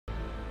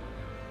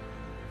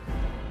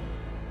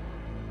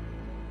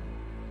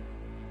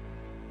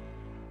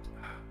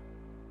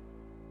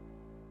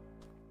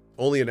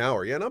Only an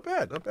hour. Yeah, not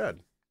bad. Not bad.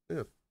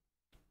 Yeah.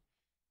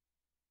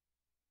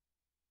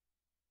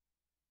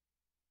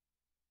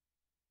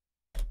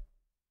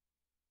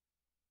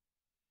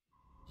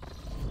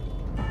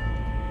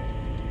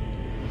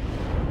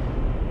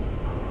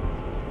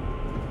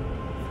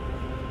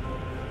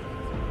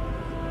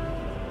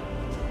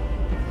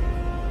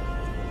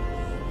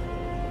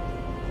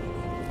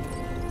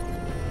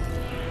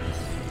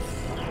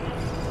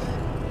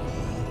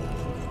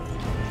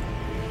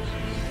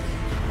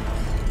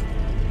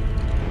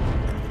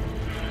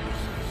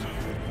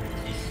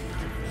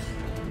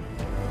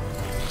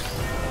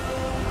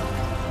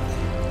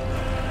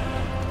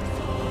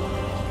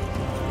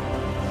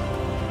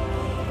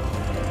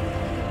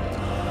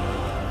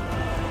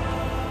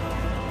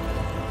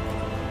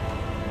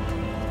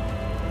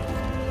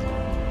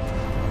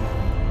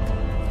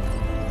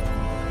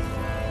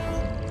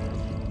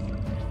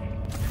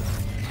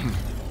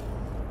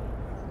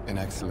 An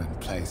excellent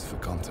place for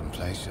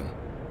contemplation.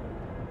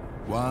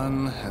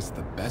 One has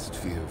the best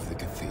view of the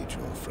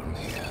cathedral from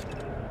here.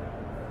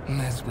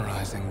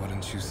 Mesmerizing,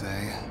 wouldn't you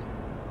say?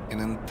 An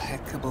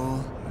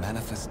impeccable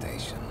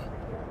manifestation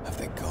of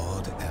the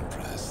God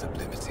Emperor's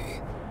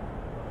sublimity.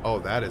 Oh,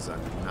 that is a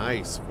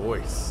nice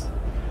voice.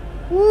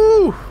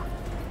 Woo!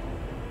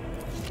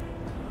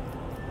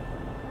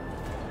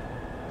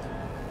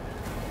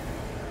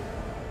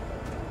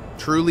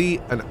 Truly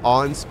an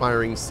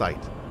awe-inspiring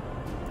sight.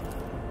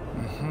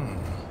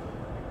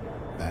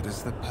 That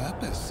is the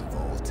purpose of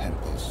all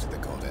temples to the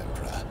God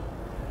Emperor,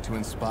 to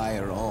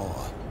inspire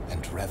awe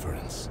and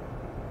reverence.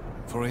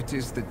 For it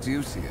is the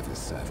duty of his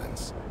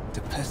servants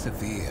to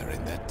persevere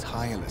in their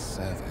tireless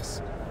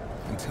service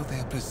until they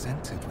are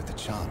presented with the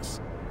chance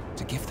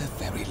to give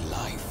their very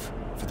life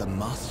for the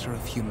master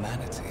of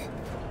humanity.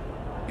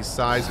 He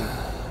sighs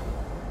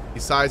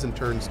and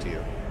turns to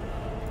you.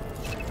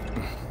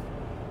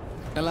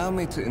 Allow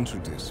me to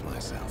introduce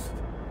myself.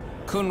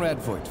 Conrad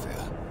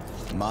Voigtveer,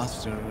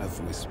 Master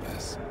of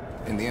Whispers,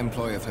 in the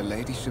employ of Her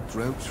Ladyship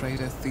Rogue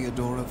Trader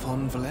Theodora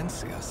von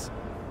Valencius,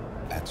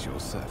 at your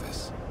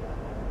service.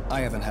 I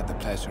haven't had the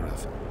pleasure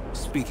of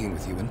speaking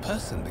with you in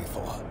person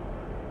before.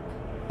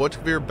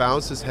 Voigtveer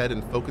bows his head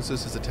and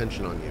focuses his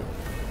attention on you.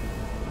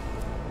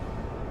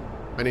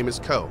 My name is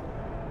Cohh.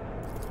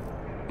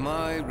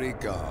 My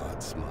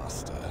regards,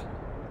 Master.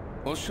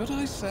 Or should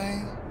I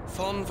say,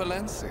 von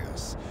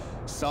Valencius,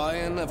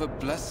 scion of a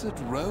blessed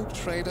rogue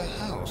trader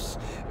house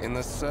in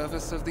the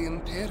service of the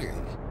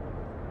Imperium.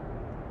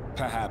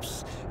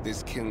 Perhaps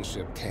this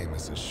kinship came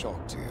as a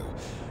shock to you.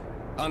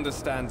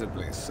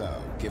 Understandably so,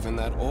 given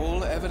that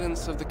all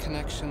evidence of the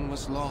connection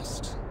was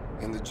lost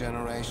in the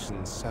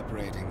generations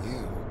separating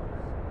you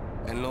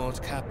and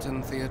Lord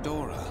Captain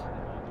Theodora.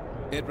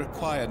 It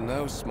required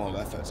no small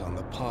effort on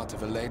the part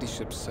of Her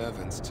Ladyship's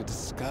servants to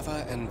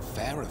discover and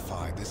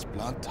verify this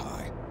blood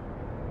tie,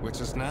 which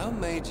has now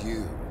made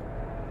you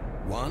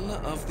one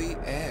of the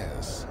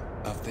heirs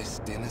of this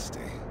dynasty.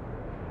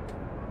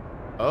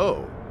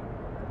 Oh.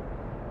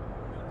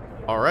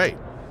 All right.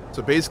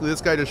 So basically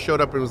this guy just showed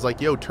up and was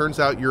like, yo, turns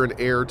out you're an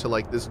heir to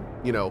like this,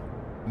 you know,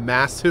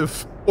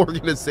 massive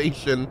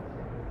organization.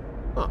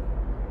 Huh.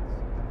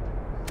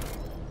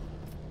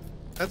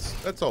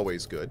 That's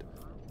always good.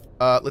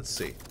 Let's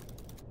see.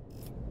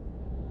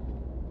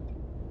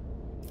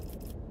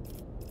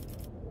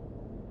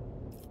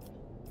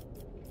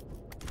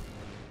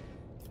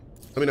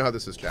 Let me know how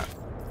this is, chat.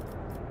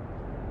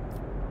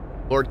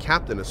 Lord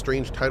Captain, a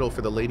strange title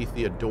for the Lady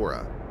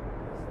Theodora.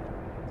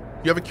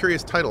 You have a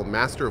curious title,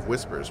 Master of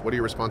Whispers. What are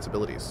your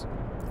responsibilities?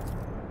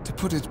 To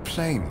put it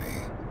plainly,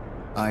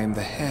 I am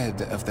the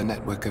head of the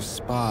network of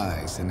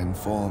spies and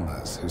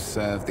informers who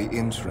serve the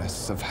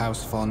interests of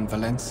House von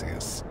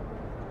Valencius.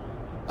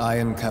 I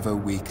uncover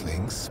weak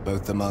links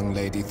both among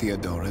Lady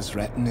Theodora's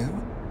retinue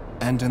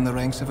and in the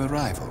ranks of her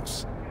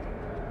rivals.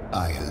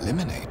 I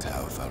eliminate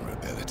our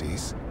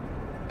vulnerabilities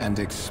and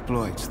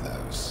exploit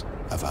those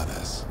of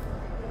others.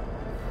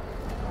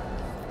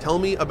 Tell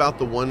me about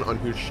the one on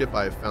whose ship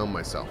I have found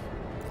myself.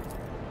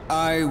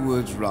 I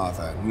would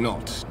rather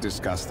not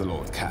discuss the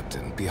Lord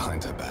Captain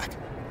behind her back,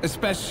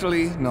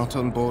 especially not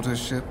on board her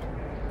ship.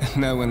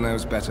 No one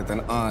knows better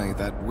than I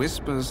that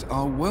whispers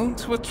are wont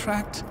to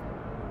attract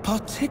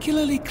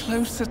particularly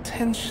close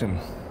attention.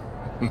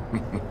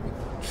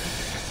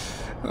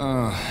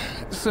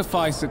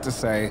 Suffice it to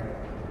say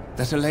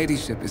that Her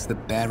Ladyship is the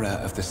bearer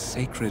of the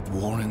sacred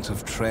warrant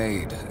of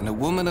trade and a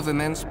woman of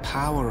immense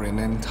power and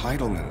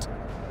entitlement.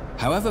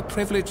 However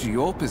privileged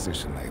your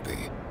position may be,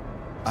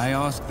 I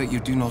ask that you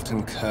do not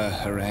incur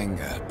her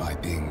anger by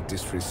being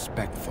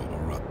disrespectful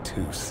or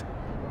obtuse.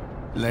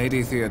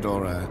 Lady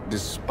Theodora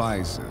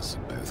despises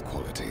both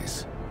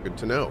qualities. Good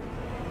to know.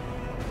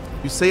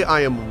 You say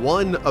I am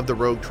one of the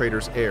Rogue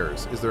Trader's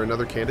heirs. Is there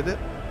another candidate?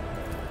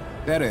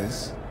 There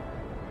is.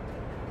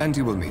 And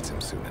you will meet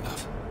him soon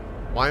enough.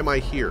 Why am I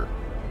here?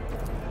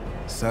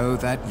 So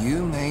that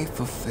you may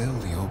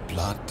fulfill your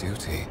blood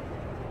duty.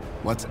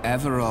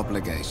 Whatever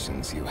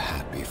obligations you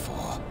had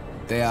before,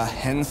 they are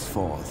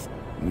henceforth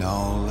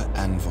null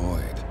and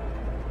void.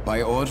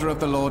 By order of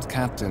the Lord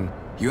Captain,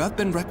 You have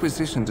been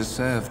requisitioned to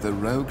serve the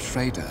rogue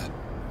trader,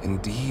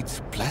 indeed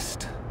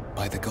blessed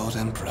by the God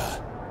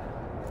Emperor.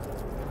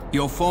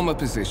 Your former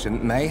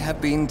position may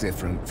have been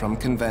different from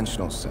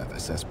conventional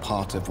service as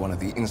part of one of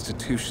the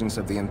institutions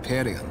of the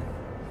Imperium,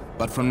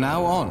 but from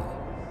now on,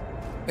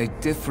 a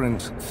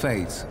different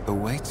fate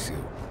awaits you.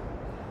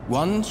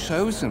 One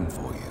chosen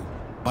for you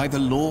by the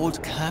Lord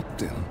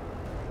Captain.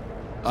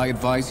 I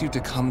advise you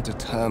to come to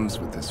terms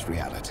with this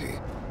reality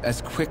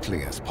as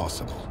quickly as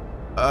possible.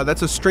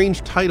 That's a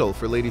strange title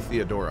for Lady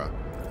Theodora.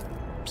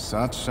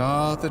 Such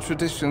are the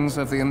traditions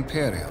of the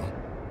Imperium.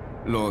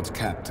 Lord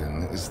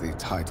Captain is the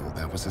title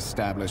that was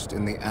established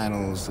in the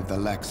annals of the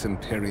Lex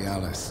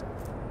Imperialis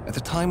at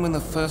the time when the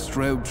first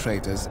rogue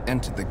traders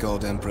entered the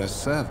God Emperor's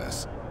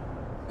service.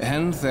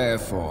 And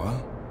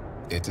therefore,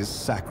 it is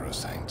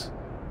sacrosanct.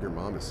 Your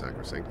mom is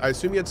sacrosanct. I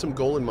assume you had some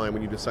goal in mind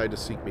when you decided to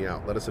seek me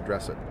out. Let us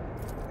address it.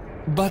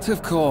 But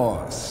of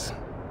course,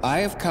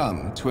 I have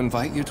come to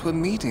invite you to a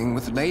meeting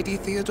with Lady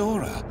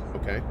Theodora.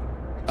 Okay.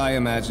 I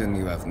imagine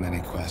you have many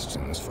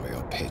questions for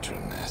your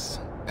patroness,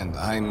 and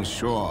I'm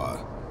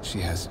sure she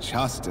has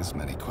just as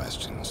many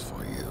questions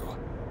for you.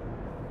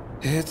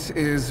 It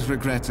is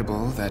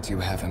regrettable that you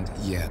haven't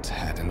yet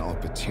had an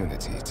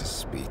opportunity to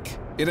speak.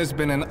 It has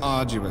been an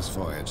arduous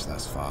voyage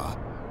thus far.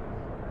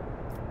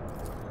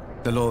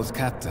 The Lord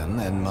Captain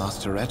and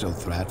Master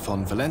Edelthrat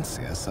von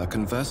Valencius are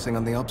conversing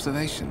on the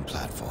observation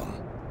platform.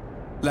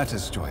 Let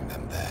us join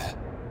them there.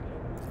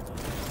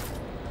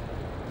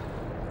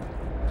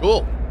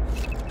 Cool.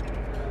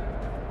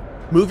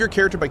 Move your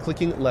character by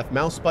clicking left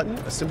mouse button.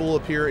 A symbol will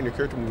appear and your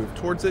character will move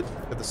towards it.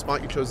 If the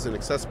spot you chose is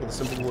inaccessible, the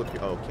symbol will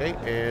appear. Okay,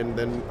 and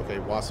then, okay,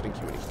 Wasset and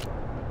Cuny.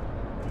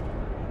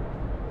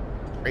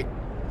 Great.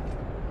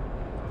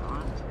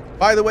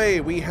 By the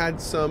way, we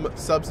had some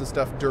subs and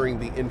stuff during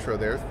the intro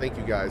there. Thank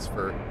you guys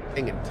for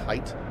hanging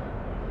tight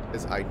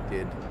as I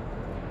did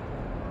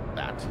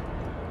that.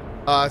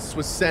 This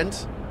was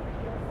sent.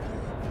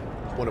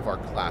 One of our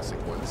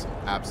classic ones.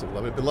 Absolutely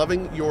love it. Been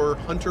loving your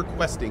hunter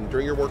questing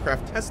during your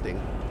Warcraft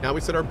testing. Now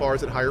we set our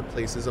bars at higher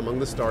places among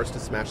the stars to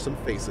smash some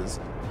faces.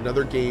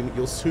 Another game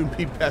you'll soon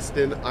be best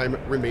in. I'm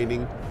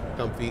remaining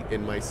comfy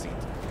in my seat.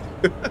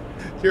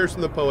 Cheers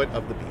from the poet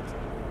of the beat.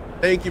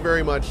 Thank you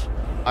very much.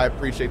 I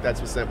appreciate that.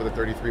 Sent with the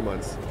 33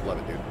 months. Love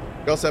it, dude.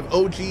 We also have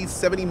OG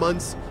 70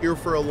 months here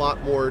for a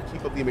lot more.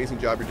 Keep up the amazing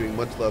job you're doing.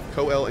 Much love.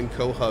 Cohh and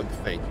Cohh.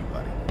 Thank you,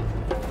 buddy.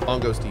 On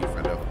goes to you,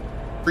 friendo.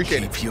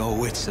 Appreciate it. Keep your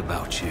wits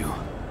about you.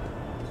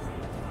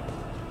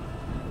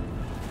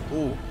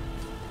 Ooh,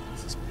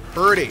 this is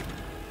pretty.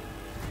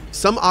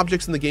 Some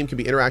objects in the game can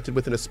be interacted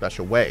with in a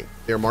special way.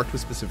 They are marked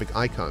with specific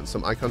icons.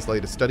 Some icons allow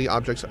you to study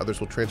objects, others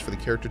will transfer the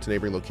character to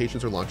neighboring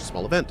locations or launch a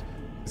small event.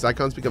 These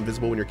icons become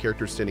visible when your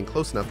character is standing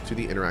close enough to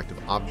the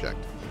interactive object.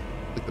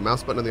 Click the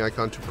mouse button on the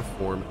icon to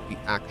perform the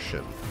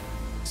action.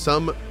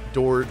 Some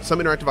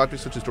interactive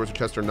objects, such as doors or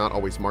chests, are not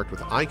always marked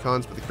with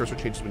icons, but the cursor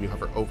changes when you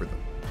hover over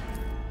them.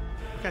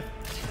 Okay.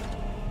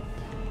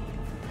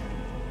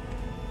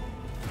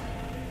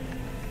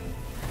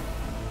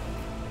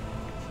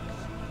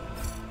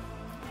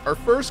 Our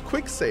first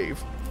quick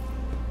save.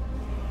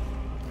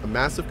 A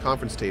massive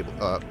conference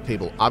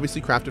table,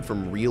 obviously crafted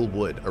from real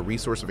wood, a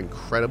resource of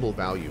incredible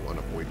value on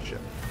a void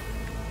ship.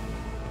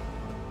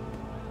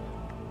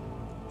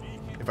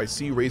 If I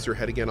see you raise your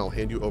head again, I'll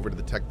hand you over to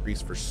the tech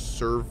priest for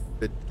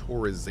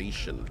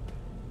servitorization.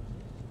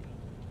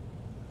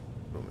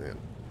 Oh man,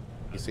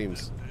 he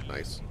seems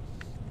nice.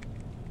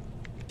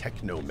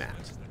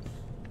 Technomat.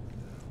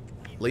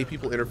 Lay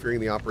people interfering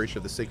in the operation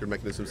of the sacred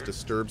mechanisms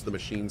disturbs the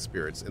machine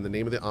spirits. In the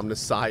name of the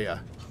Omnissiah,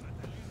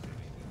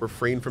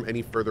 refrain from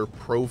any further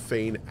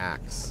profane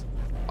acts.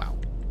 Wow.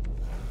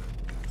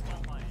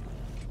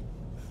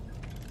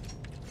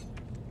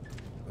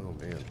 Oh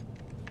man.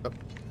 Oh, up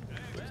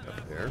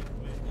there.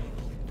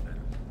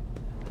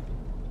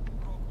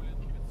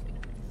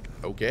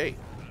 Okay.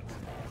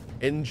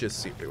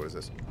 Engis. Wait, what is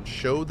this?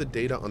 Show the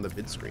data on the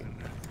vid screen.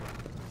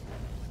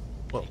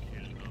 Whoa.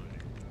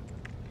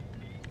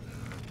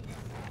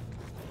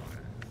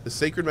 The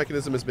sacred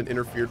mechanism has been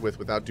interfered with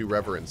without due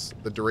reverence.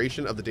 The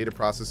duration of the data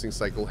processing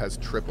cycle has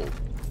tripled.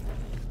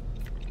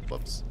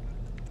 Whoops.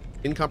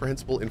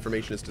 Incomprehensible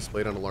information is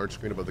displayed on a large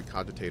screen above the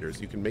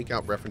cogitators. You can make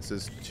out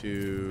references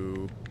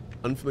to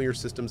unfamiliar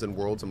systems and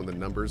worlds among the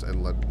numbers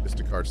and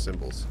Mysticard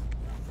symbols.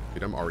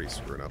 Dude, I'm already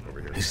screwing up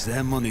over here. Is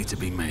there money to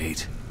be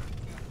made?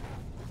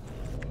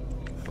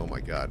 Oh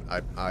my god.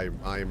 I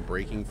am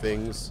breaking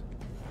things.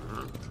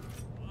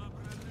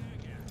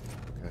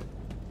 Okay.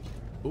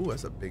 Ooh,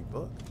 that's a big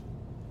book.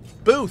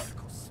 Booth!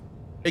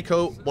 Hey,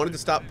 Cohh, wanted to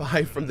stop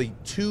by from the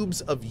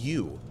tubes of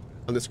you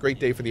on this great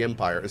day for the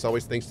Empire. As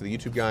always, thanks to the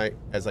YouTube guy,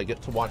 as I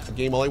get to watch the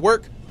game while I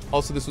work.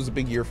 Also, this was a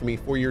big year for me.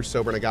 4 years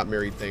sober, and I got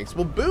married, thanks.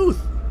 Well,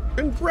 Booth!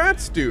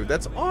 Congrats, dude.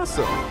 That's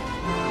awesome.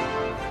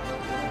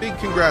 Big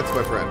congrats,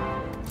 my friend.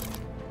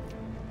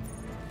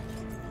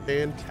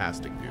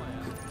 Fantastic, dude.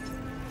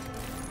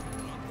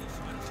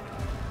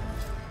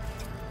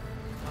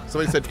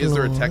 Somebody said, is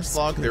there a text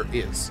log? There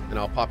is, and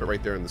I'll pop it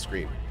right there on the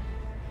screen.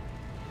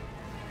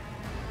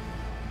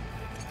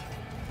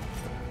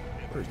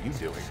 What are you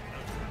doing?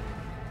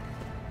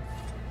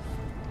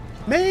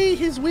 May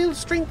his will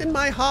strengthen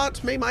my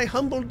heart. May my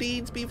humble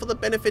deeds be for the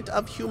benefit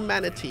of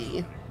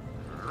humanity.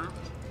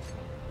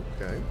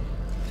 Okay.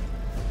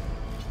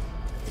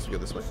 Let's go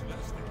this way.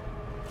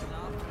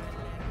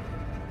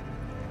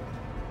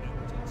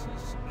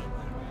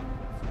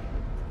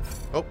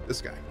 Oh,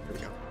 this guy. Here we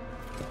go.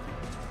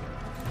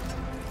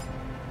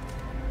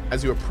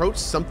 As you approach,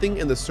 something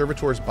in the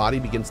servitor's body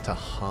begins to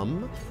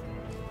hum.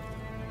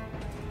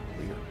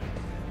 Weird.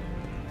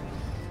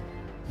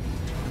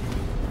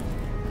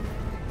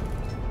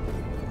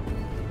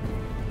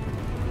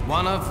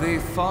 One of the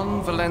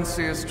Fon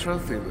Valencia's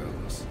trophy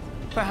rooms.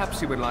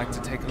 Perhaps you would like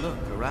to take a look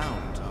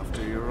around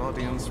after your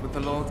audience with the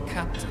Lord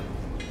Captain.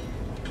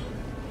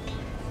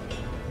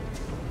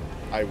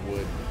 I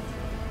would.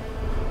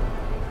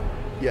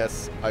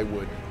 Yes, I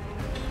would.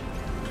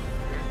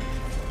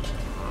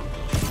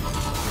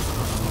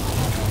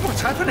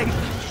 What's happening?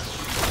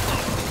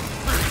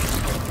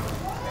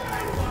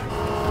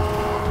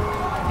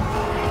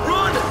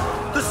 Run!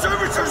 The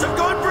servitors have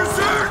gone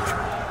berserk!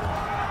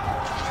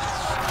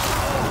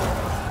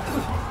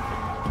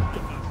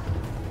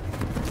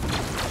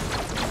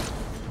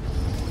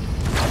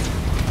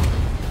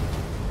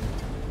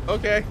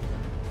 Okay.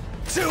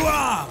 To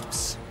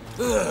arms!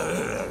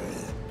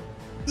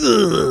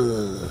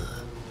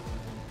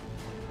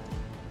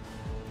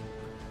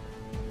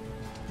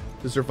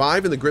 To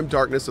survive in the grim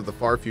darkness of the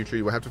far future,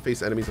 you will have to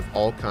face enemies of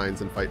all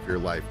kinds and fight for your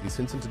life. These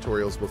hints and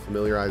tutorials will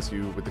familiarize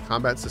you with the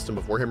combat system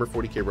of Warhammer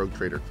 40k Rogue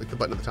Trader. Click the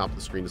button at the top of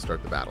the screen to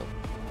start the battle.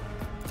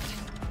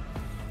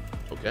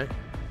 Okay.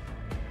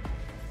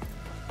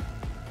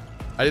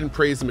 I didn't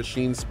praise the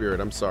machine spirit.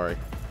 I'm sorry.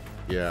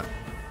 Yeah.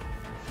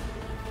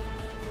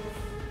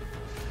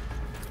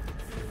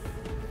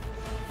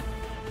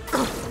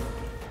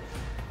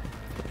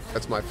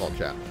 That's my fault,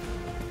 chat.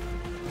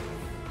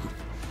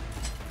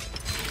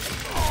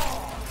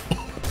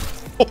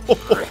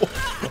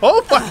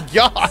 Oh my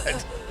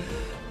god!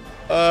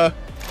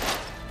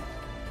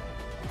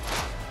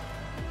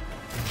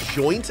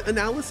 Joint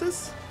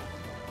analysis?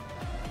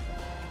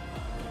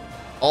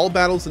 All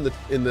battles in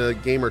the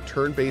game are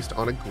turn-based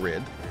on a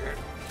grid.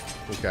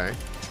 Okay.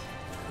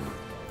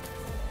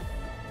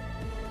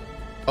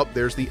 Oh,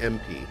 there's the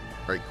MP.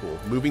 All right, cool.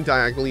 Moving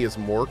diagonally is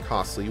more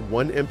costly.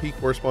 1 MP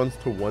corresponds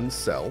to 1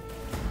 cell.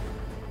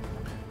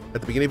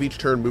 At the beginning of each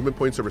turn, movement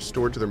points are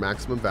restored to their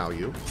maximum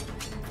value.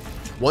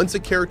 Once a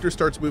character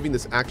starts moving,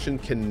 this action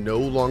can no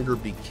longer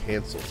be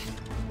canceled.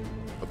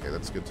 Okay,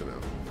 that's good to know.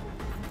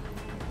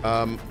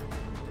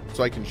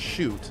 So I can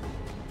shoot.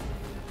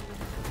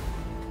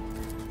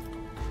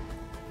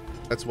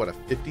 That's what, a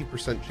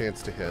 50%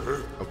 chance to hit.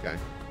 Okay.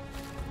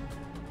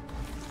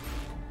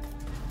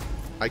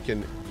 I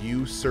can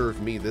you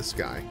serve me this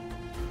guy.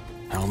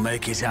 I'll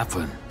make it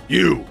happen.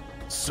 You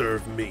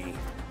serve me.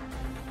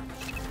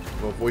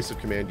 Well, voice of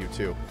command you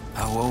too.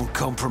 I won't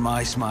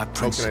compromise my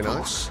principles. Can I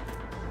not?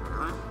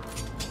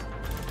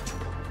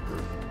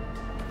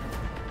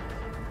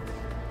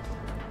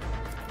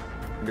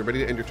 When you're ready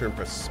to end your turn,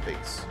 press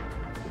space.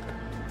 Okay.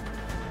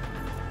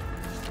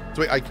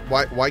 So wait,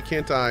 why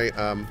can't I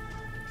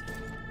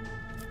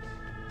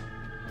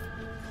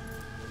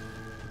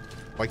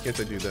why can't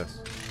I do this?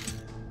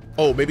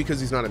 Oh, maybe because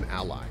he's not an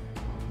ally.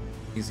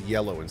 He's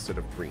yellow instead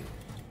of green.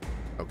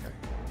 Okay.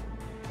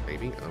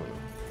 Maybe? I don't know.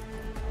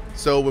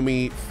 So when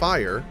we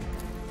fire,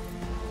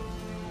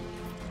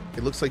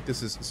 it looks like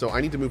this is... So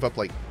I need to move up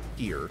like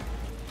here.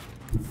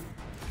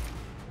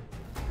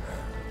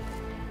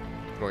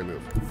 How do I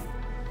move?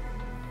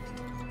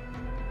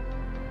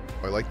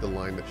 Oh, I like the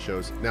line that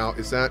shows... Now,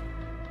 is that...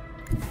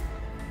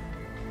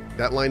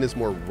 That line is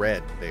more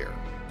red there.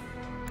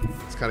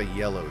 It's kind of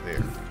yellow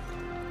there.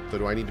 So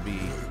do I need to be...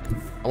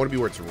 I want to be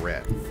where it's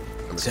red.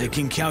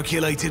 Taking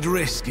calculated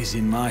risk is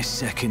in my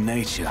second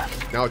nature.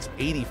 Now it's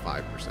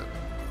 85%.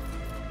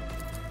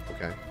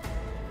 Okay.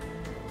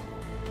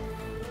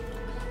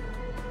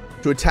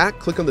 To attack,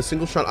 click on the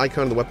single shot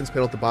icon on the weapons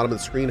panel at the bottom of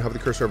the screen. Hover the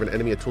cursor over an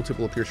enemy. A tooltip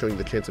will appear showing you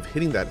the chance of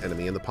hitting that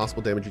enemy and the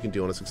possible damage you can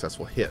deal on a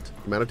successful hit.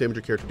 The amount of damage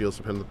your character deals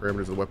depends on the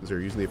parameters of the weapons they are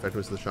using. The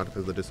effectiveness of the shot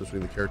depends on the distance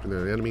between the character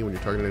and the enemy. When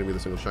you're targeting an enemy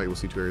with a single shot, you will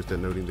see 2 areas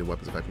denoting the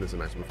weapon's effectiveness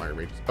and maximum fire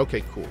ranges.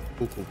 Okay, cool.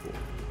 Cool.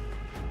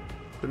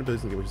 Put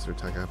abilities in the game which is their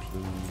attack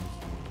options.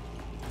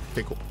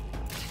 Okay, cool.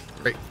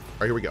 Great. All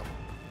right, here we go.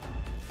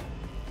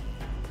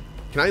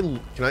 Can I?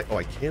 Oh,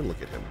 I can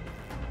look at him.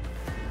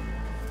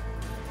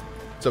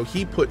 So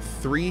he put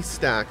 3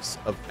 stacks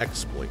of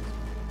exploit.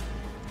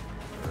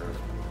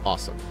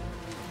 Awesome.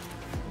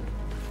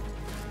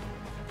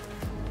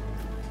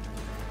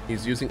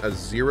 He's using a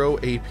 0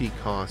 AP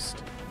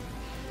cost.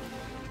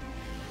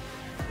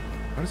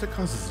 How does it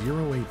cost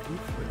 0 AP?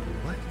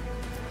 What?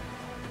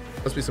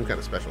 Must be some kind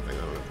of special thing.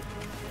 I don't know.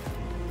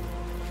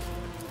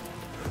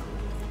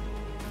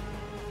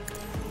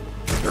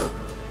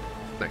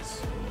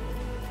 Nice.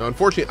 Now,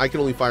 unfortunately, I can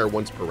only fire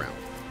once per round.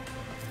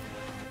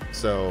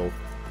 So,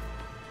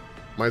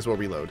 might as well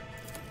reload.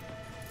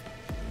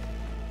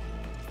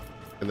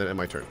 And then end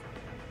my turn.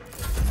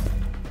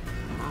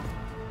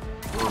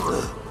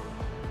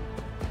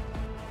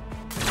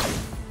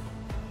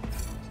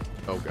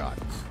 Oh god.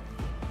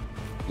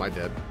 Am I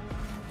dead?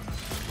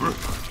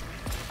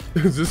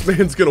 Is this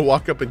man's gonna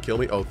walk up and kill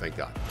me? Oh, thank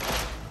god.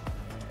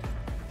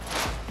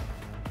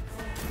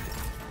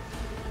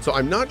 So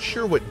I'm not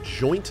sure what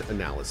joint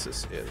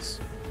analysis is.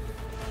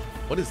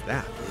 What is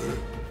that?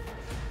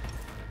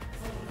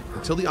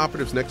 Until the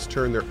operative's next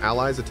turn, their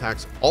allies'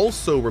 attacks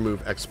also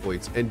remove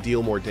exploits and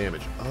deal more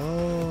damage.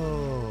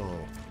 Oh.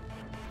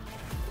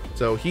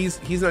 So he's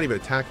not even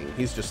attacking.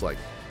 He's just like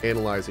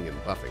analyzing and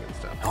buffing and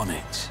stuff. On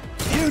it.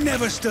 You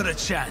never stood a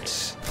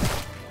chance.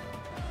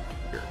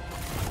 Here.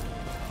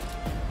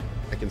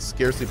 I can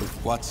scarcely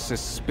believe. What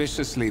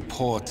suspiciously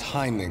poor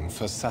timing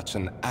for such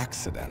an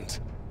accident.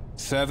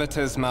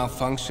 Servitors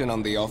malfunction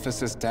on the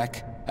officer's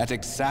deck at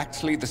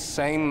exactly the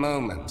same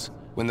moment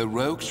when the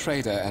rogue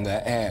trader and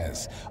her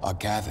heirs are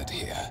gathered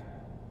here.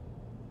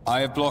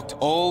 I have blocked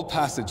all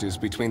passages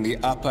between the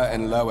upper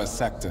and lower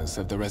sectors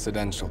of the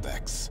residential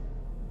decks.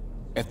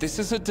 If this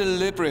is a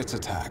deliberate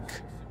attack,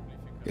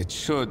 it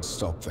should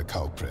stop the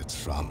culprits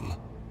from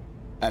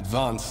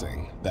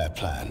advancing their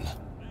plan.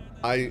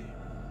 I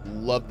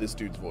love this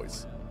dude's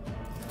voice.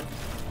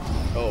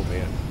 Oh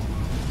man.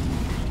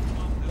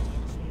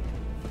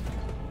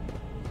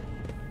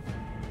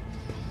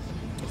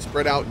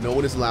 Spread out, no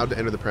one is allowed to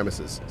enter the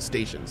premises.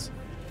 Stations.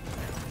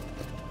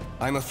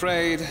 I'm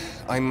afraid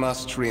I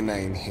must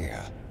remain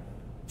here.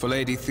 For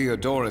Lady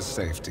Theodora's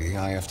safety,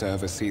 I have to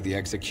oversee the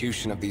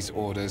execution of these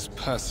orders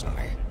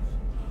personally.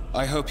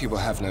 I hope you will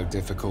have no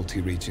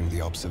difficulty reaching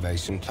the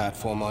observation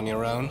platform on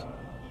your own.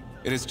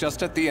 It is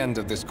just at the end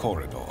of this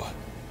corridor.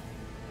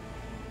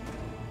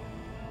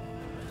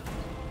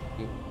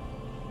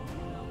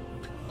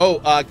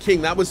 Oh,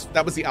 King, that was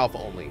the alpha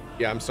only.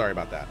 Yeah, I'm sorry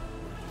about that.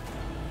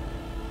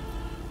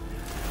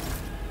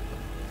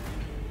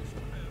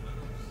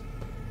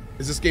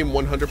 Is this game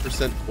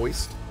 100%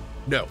 voiced?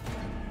 No.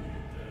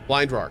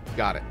 Blind Rock,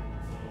 got it.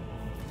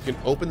 You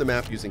can open the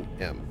map using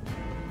M.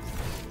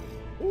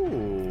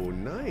 Ooh,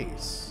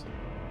 nice.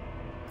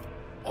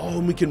 Oh,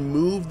 and we can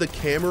move the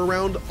camera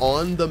around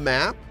on the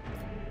map?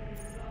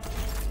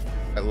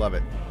 I love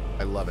it.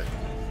 I love it.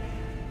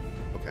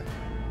 Okay.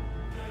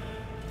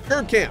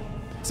 Curb Camp.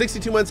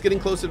 62 months getting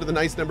closer to the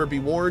nice number. Be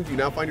warned, you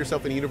now find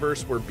yourself in a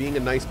universe where being a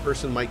nice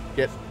person might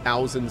get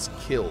thousands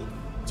killed.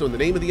 So in the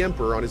name of the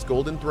Emperor on his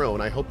golden throne,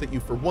 I hope that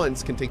you for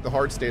once can take the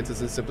hard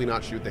stances and simply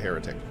not shoot the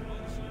heretic.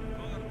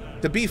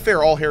 To be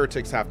fair, all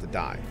heretics have to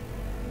die.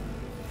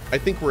 I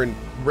think we're in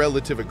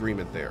relative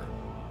agreement there.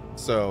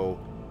 So,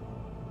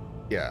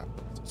 yeah.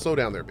 Slow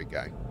down there, big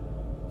guy.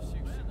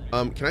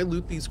 Can I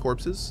loot these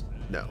corpses?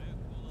 No.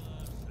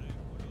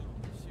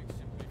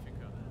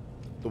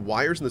 The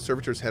wires in the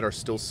servitor's head are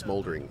still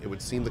smoldering. It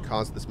would seem the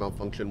cause of this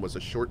malfunction was a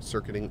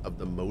short-circuiting of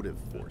the motive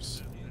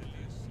force.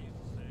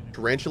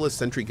 Tarantula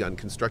sentry gun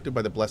constructed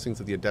by the blessings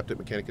of the Adeptus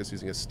Mechanicus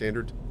using a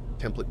standard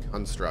template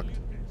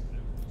construct.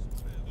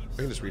 I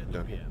can just read them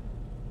down here.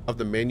 Of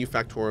the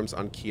manufactorums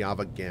on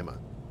Kiava Gamma.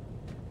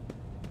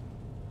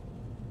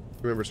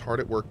 Remembers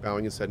hard at work,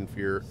 bowing his head in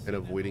fear and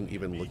avoiding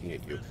even looking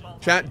at you.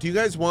 Chat, do you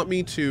guys want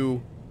me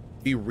to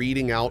be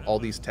reading out all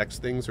these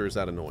text things, or is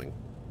that annoying?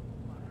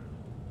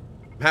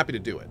 I'm happy to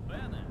do it.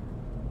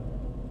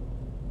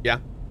 Yeah.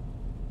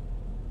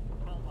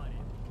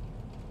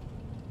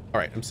 All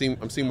right, I'm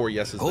seeing more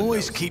yeses.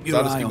 Always than nos. keep your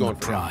eye on the for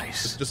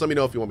prize. Just let me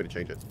know if you want me to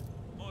change it.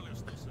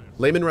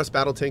 Layman Rust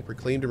battle tank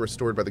reclaimed and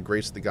restored by the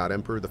grace of the God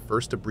Emperor, the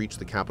first to breach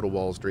the capital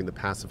walls during the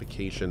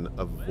pacification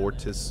of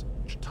Vortis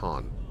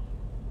Chtan.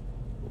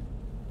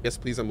 Yes,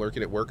 please, I'm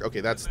lurking at work.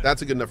 Okay, that's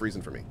a good enough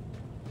reason for me.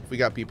 If we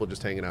got people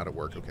just hanging out at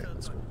work, okay,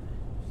 that's cool.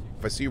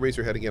 If I see you raise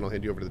your head again, I'll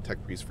hand you over to the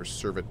tech priest for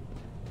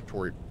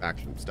servitory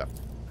action stuff.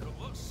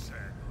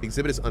 The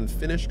exhibit is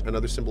unfinished.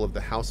 Another symbol of the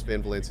House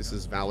Van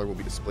Valancius' valor will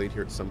be displayed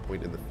here at some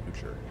point in the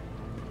future.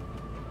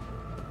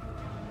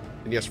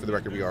 And yes, for the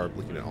record, we are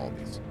looking at all of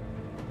these.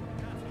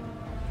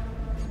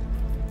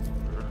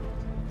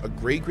 A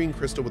gray-green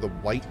crystal with a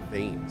white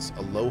veins.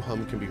 A low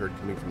hum can be heard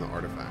coming from the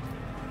artifact.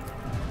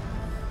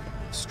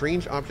 A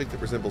strange object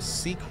that resembles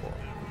sea coral.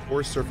 The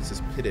porous surface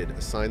is pitted,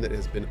 a sign that it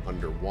has been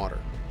underwater.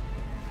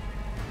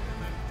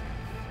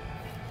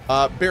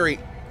 Barry,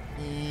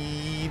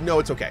 no,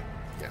 it's okay.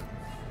 Yeah.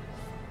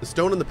 The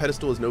stone on the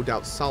pedestal is no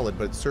doubt solid,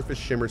 but its surface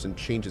shimmers and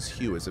changes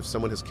hue as if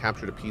someone has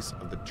captured a piece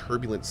of the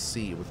turbulent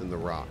sea within the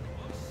rock.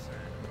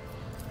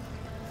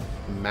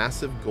 A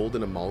massive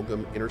golden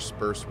amalgam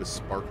interspersed with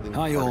sparkling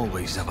I particles.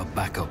 always have a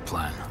backup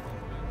plan.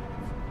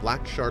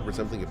 Black shard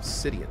resembling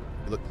obsidian.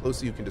 If you look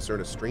closely, you can discern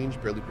a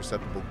strange, barely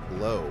perceptible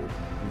glow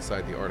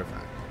inside the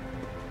artifact.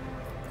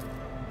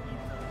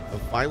 A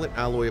violet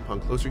alloy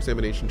upon closer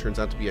examination turns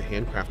out to be a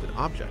handcrafted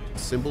object.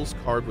 Symbols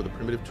carved with a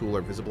primitive tool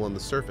are visible on the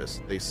surface.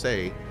 They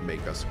say,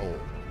 make us whole.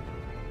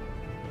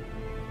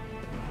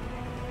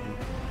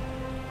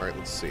 All right,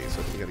 let's see.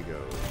 So we gotta go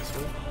this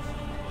way.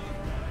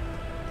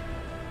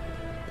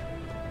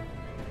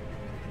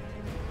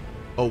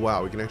 Oh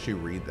wow, we can actually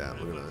read that.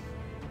 Look at that.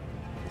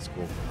 That's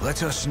cool.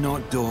 Let us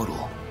not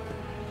dawdle.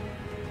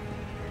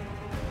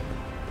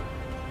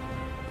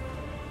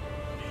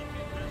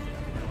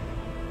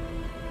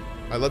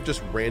 I love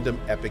just random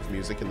epic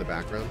music in the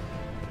background.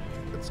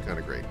 That's kind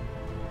of great.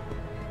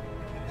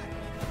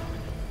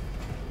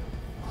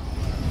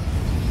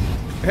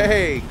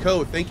 Hey,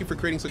 Cohh, thank you for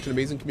creating such an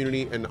amazing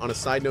community. And on a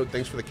side note,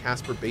 thanks for the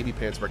Casper Baby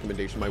Pants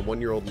recommendation. My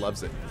 1-year-old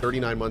loves it.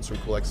 39 months from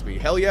Cool XP.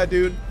 Hell yeah,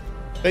 dude.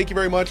 Thank you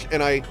very much.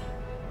 And I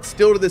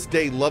still to this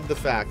day love the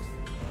fact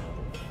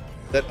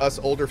that us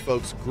older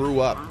folks grew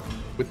up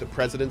with the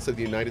Presidents of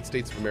the United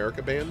States of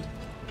America band.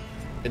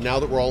 And now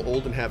that we're all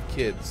old and have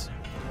kids,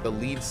 the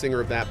lead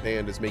singer of that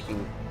band is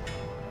making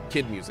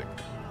kid music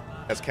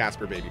as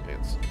Casper Baby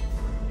Pants.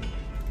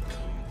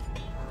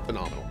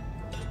 Phenomenal.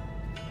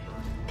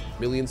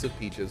 Millions of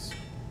peaches.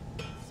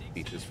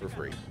 Peaches for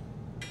free.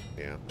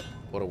 Yeah,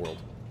 what a world.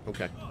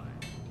 Okay.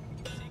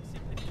 Let's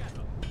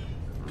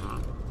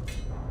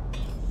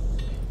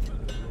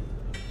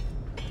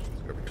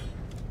go over here.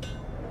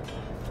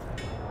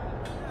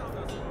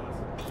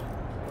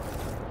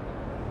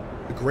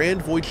 The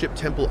Grand Void Ship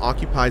Temple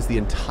occupies the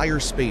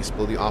entire space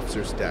below the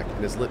officer's deck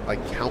and is lit by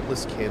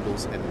countless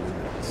candles and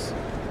lumens.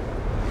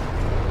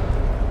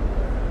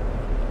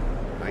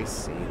 Nice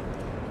scene.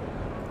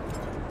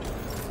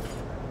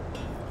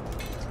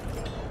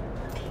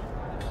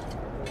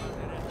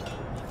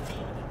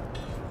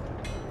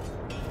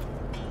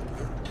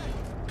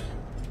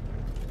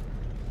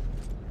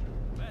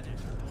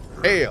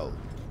 Ale,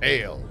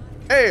 ale,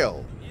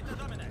 ale.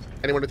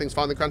 Anyone who thinks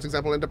following the Crown's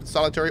example will end up in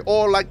solitary,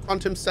 or like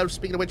Kant himself,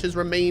 speaking of which his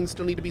remains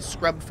still need to be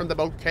scrubbed from the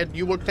bulkhead,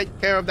 you will take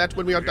care of that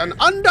when we are done.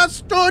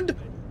 Understood?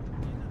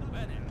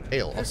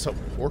 Ale. Also,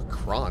 poor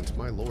Krant,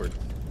 my lord.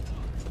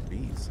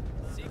 Jeez.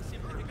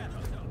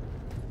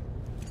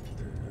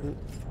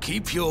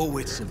 Keep your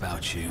wits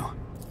about you.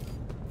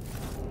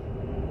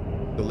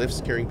 The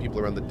lifts carrying people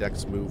around the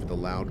decks move with a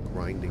loud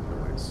grinding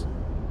noise.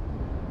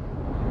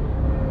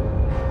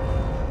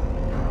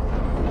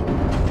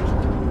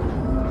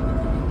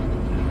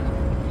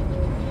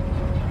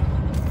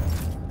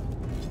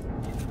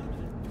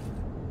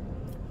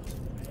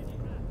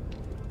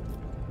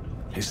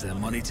 Is there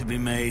money to be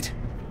made?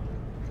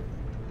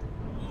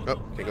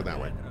 Oh, can't go that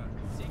way.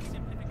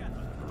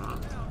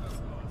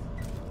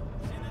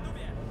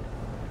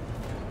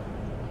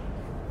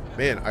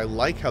 Man, I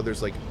like how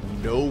there's like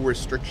no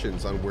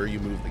restrictions on where you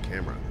move the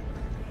camera.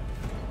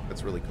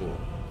 That's really cool.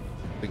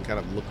 You can kind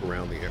of look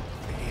around the air.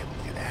 Damn,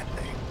 look at that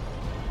thing.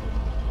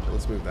 Okay,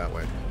 let's move that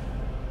way.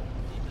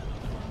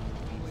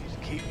 Always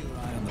keep your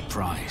eye on the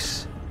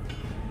price.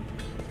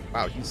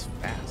 Wow, he's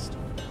fast.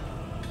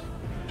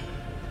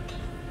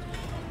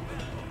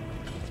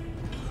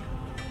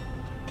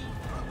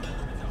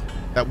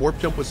 That warp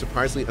jump was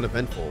surprisingly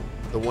uneventful.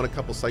 The one a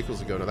couple cycles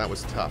ago, now that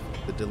was tough.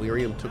 The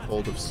delirium took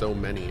hold of so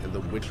many, and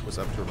the witch was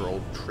up to her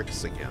old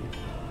tricks again.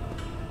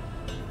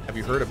 Have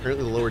you heard?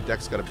 Apparently the lower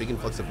decks got a big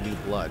influx of new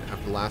blood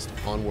after the last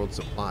on-world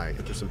supply.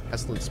 If there's some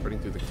pestilence spreading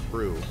through the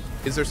crew.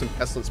 Is there some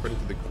pestilence spreading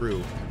through the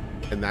crew?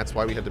 And that's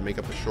why we had to make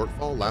up the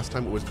shortfall? Last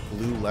time it was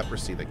blue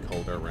leprosy that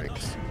culled our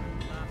ranks.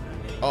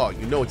 Oh,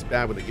 you know it's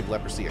bad when they give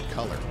leprosy a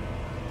color.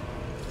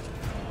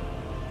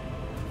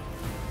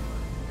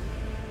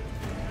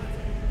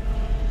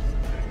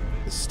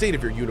 The state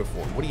of your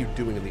uniform. What are you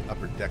doing in the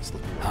upper decks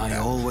looking like that? I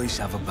always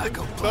have a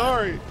backup plan.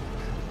 Sorry.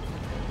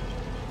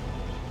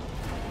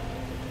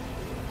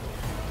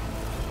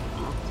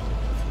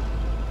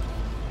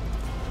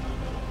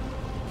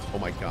 Oh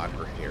my god,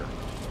 her hair.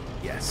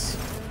 Yes.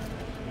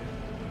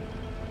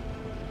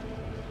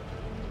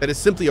 That is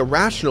simply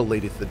irrational,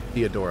 Lady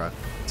Theodora,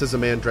 says a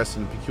man dressed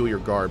in a peculiar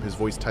garb, his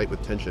voice tight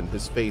with tension.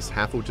 His face,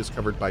 half of which is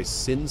covered by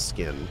sin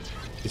skin,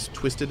 is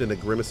twisted in a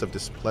grimace of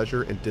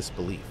displeasure and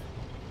disbelief.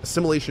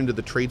 Assimilation to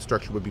the trade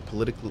structure would be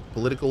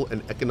political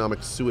and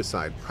economic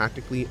suicide,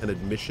 practically an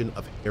admission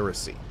of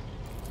heresy.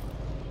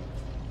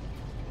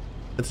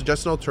 And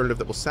suggest an alternative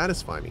that will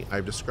satisfy me. I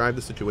have described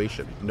the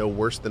situation, no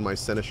worse than my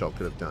seneschal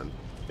could have done.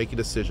 Make a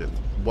decision.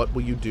 What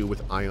will you do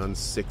with Ion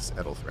 6,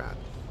 Edelthrad?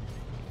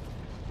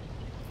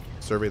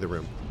 Survey the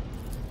room.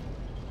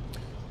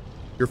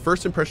 Your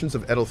first impressions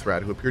of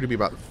Edelthrad, who appears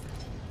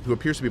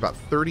to be about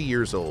 30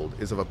 years old,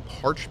 is of a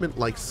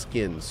parchment-like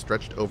skin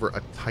stretched over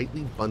a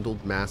tightly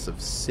bundled mass of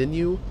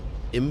sinew,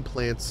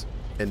 implants,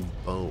 and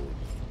bone.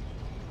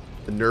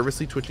 The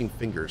nervously twitching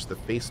fingers, the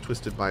face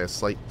twisted by a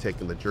slight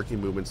tic, and the jerky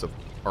movements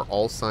are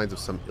all signs of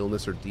some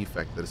illness or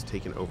defect that has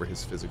taken over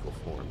his physical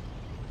form.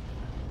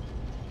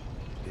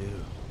 Ew.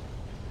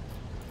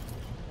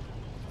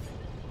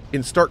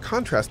 In stark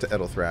contrast to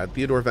Edelthrad,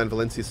 Theodore Van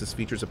Valencius'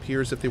 features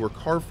appear as if they were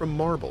carved from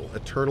marble,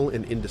 eternal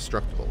and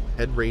indestructible.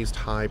 Head raised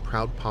high,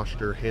 proud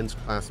posture, hands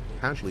clasped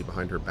casually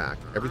behind her back.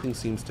 Everything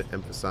seems to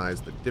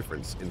emphasize the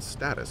difference in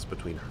status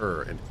between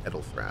her and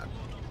Edelthrad.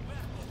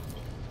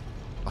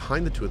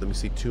 Behind the two of them, you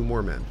see two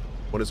more men.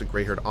 One is a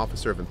gray-haired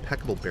officer of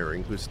impeccable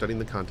bearing who is studying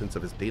the contents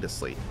of his data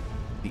slate.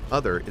 The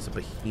other is a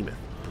behemoth,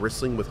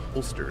 bristling with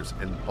holsters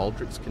and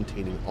baldricks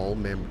containing all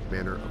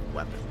manner of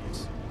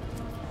weapons.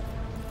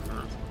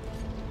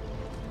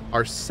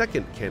 Our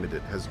second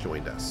candidate has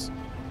joined us.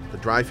 The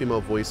dry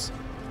female voice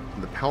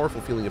and the powerful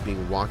feeling of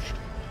being watched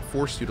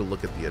force you to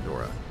look at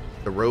Theodora.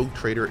 The rogue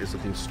trader is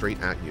looking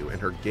straight at you,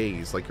 and her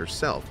gaze, like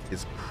herself,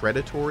 is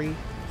predatory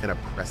and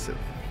oppressive.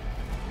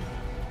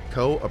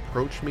 Cohh,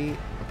 approach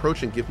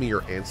and give me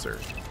your answer.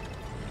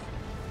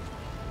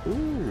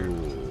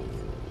 Ooh.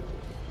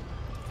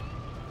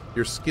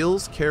 Your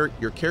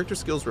character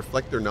skills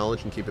reflect their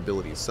knowledge and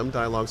capabilities. Some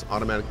dialogues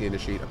automatically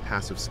initiate a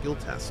passive skill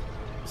test.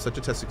 If such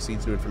a test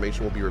succeeds, new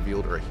information will be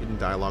revealed or a hidden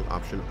dialogue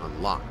option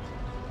unlocked.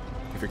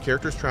 If your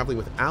character is traveling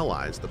with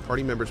allies, the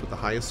party members with the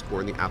highest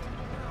score in the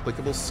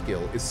applicable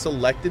skill is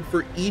selected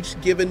for each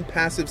given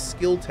passive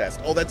skill test.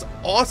 Oh, that's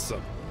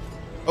awesome.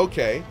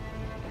 Okay.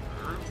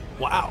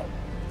 Wow.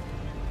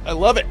 I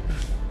love it.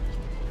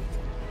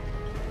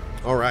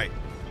 All right.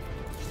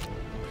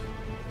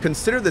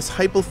 Consider this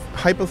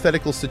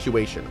hypothetical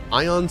situation.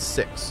 Ion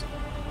 6,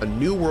 a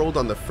new world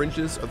on the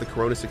fringes of the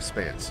Coronis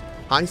expanse.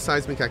 High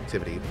seismic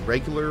activity,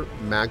 regular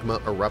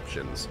magma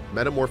eruptions,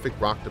 metamorphic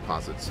rock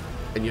deposits,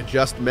 and you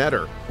just met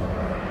her.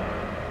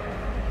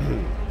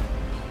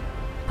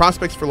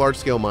 Prospects for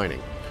large-scale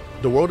mining.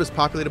 The world is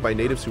populated by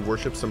natives who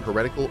worship some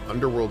heretical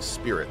underworld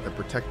spirit that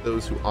protect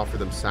those who offer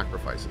them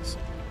sacrifices.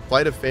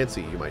 Flight of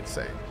fancy, you might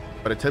say,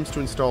 but attempts to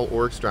install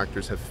ore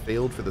extractors have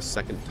failed for the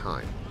second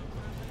time.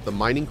 The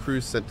mining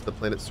crews sent to the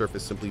planet's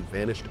surface simply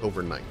vanished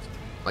overnight.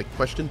 My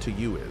question to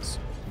you is,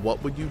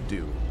 what would you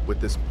do with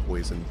this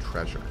poisoned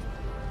treasure?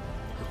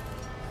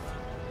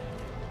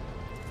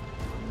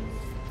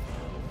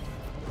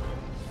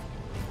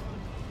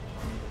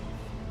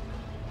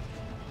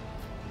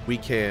 We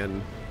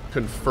can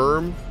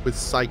confirm with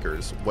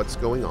psychers what's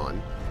going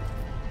on.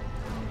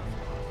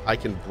 I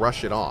can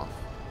brush it off.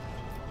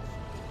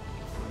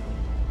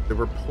 The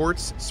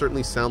reports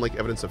certainly sound like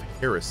evidence of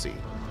heresy,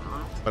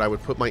 but I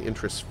would put my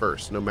interests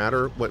first. No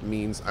matter what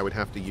means I would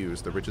have to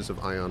use, the riches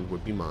of Ion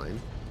would be mine.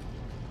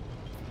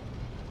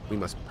 We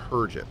must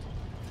purge it.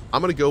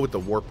 I'm going to go with the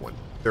warp one.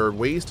 There are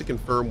ways to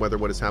confirm whether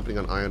what is happening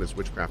on Ion is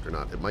witchcraft or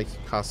not. It might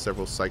cost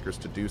several psychers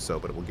to do so,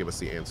 but it will give us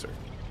the answer.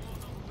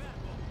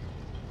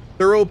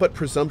 Thorough but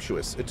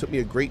presumptuous. It took me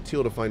a great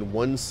deal to find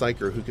one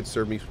psyker who could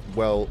serve me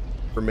well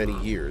for many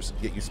years,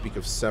 yet you speak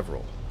of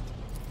several.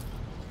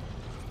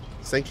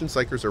 Sanctioned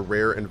psychers are a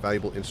rare and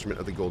valuable instrument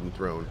of the Golden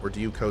Throne, or do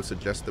you, Cohh,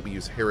 suggest that we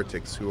use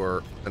heretics who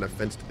are an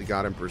offense to the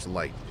God Emperor's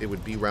light? It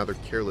would be rather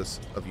careless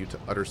of you to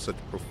utter such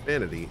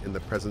profanity in the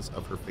presence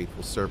of her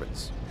faithful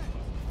servants.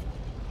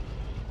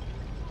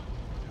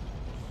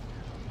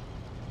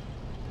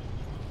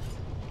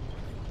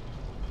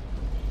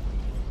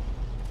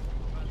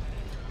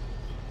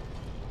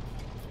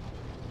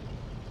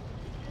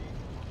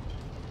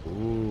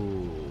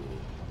 Ooh.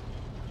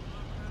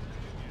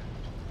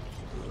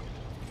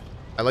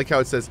 I like how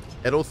it says,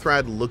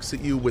 Edelthrad looks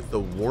at you with the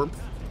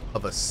warmth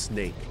of a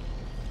snake.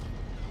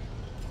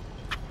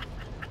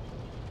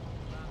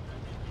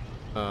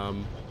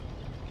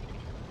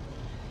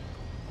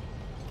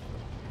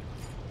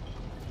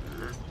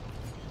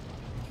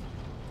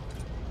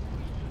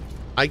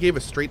 I gave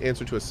a straight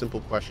answer to a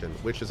simple question,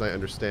 which, as I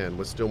understand,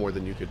 was still more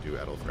than you could do,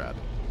 Edelthrad.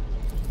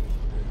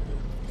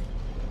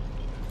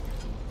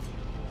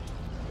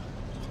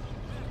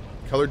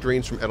 Color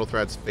drains from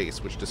Edelthrad's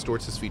face, which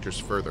distorts his features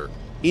further.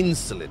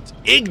 Insolent,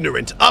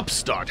 ignorant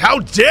upstart! How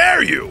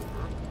dare you!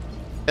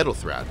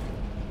 Edelthrad,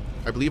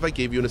 I believe I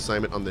gave you an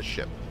assignment on this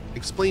ship.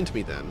 Explain to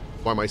me, then,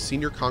 why my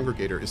senior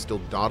congregator is still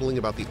dawdling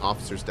about the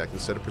officer's deck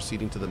instead of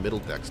proceeding to the middle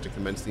decks to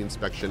commence the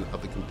inspection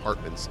of the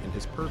compartments in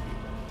his purview.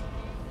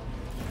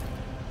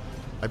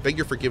 I beg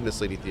your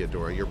forgiveness, Lady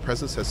Theodora. Your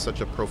presence has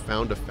such a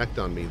profound effect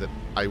on me that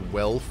I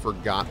well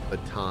forgot the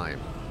time.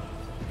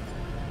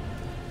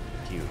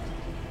 Cute.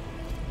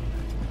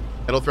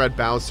 Edelthrad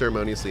bows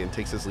ceremoniously and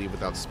takes his leave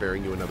without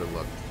sparing you another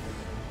look.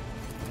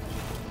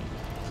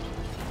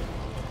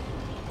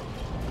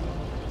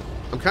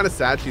 I'm kind of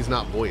sad she's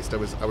not voiced. I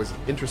was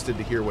interested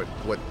to hear what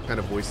kind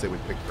of voice they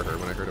would pick for her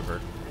when I heard of her.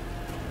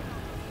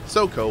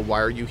 So, Cohh, why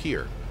are you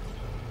here?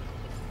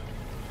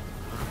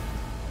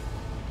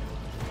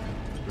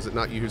 Was it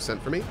not you who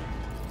sent for me?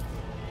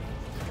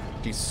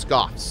 She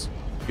scoffs.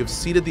 You have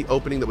ceded the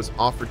opening that was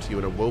offered to you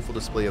in a woeful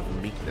display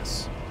of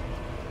meekness.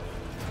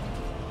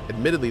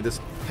 Admittedly, this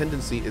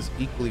tendency is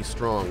equally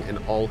strong in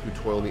all who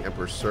toil in the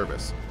Emperor's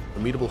service.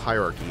 Immutable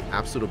hierarchy,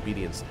 absolute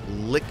obedience,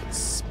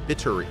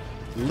 lickspittlery,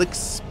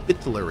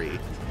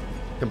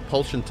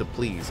 compulsion to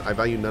please. I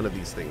value none of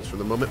these things. From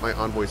the moment my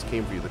envoys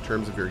came for you, the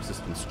terms of your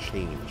existence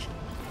changed.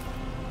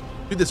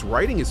 Dude, this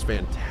writing is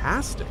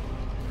fantastic.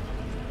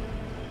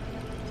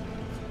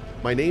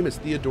 My name is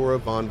Theodora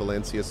von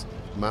Valancius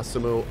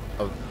Massimo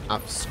of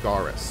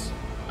Afscaris.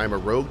 I am a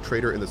rogue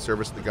trader in the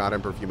service of the God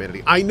Emperor of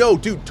humanity. I know,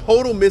 dude,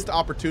 total missed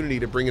opportunity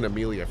to bring in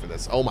Amelia for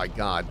this. Oh my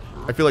god.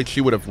 I feel like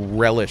she would have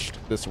relished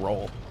this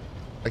role.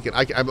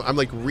 I'm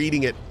like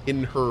reading it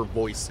in her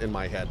voice in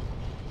my head.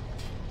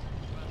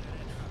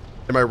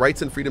 And my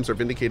rights and freedoms are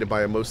vindicated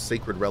by a most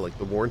sacred relic,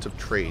 the warrant of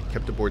trade,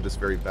 kept aboard this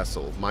very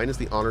vessel. Mine is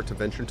the honor to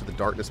venture into the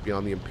darkness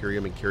beyond the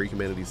Imperium and carry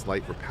humanity's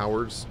light where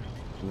powers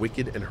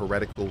wicked and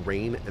heretical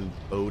reign and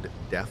bode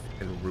death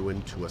and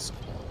ruin to us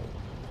all.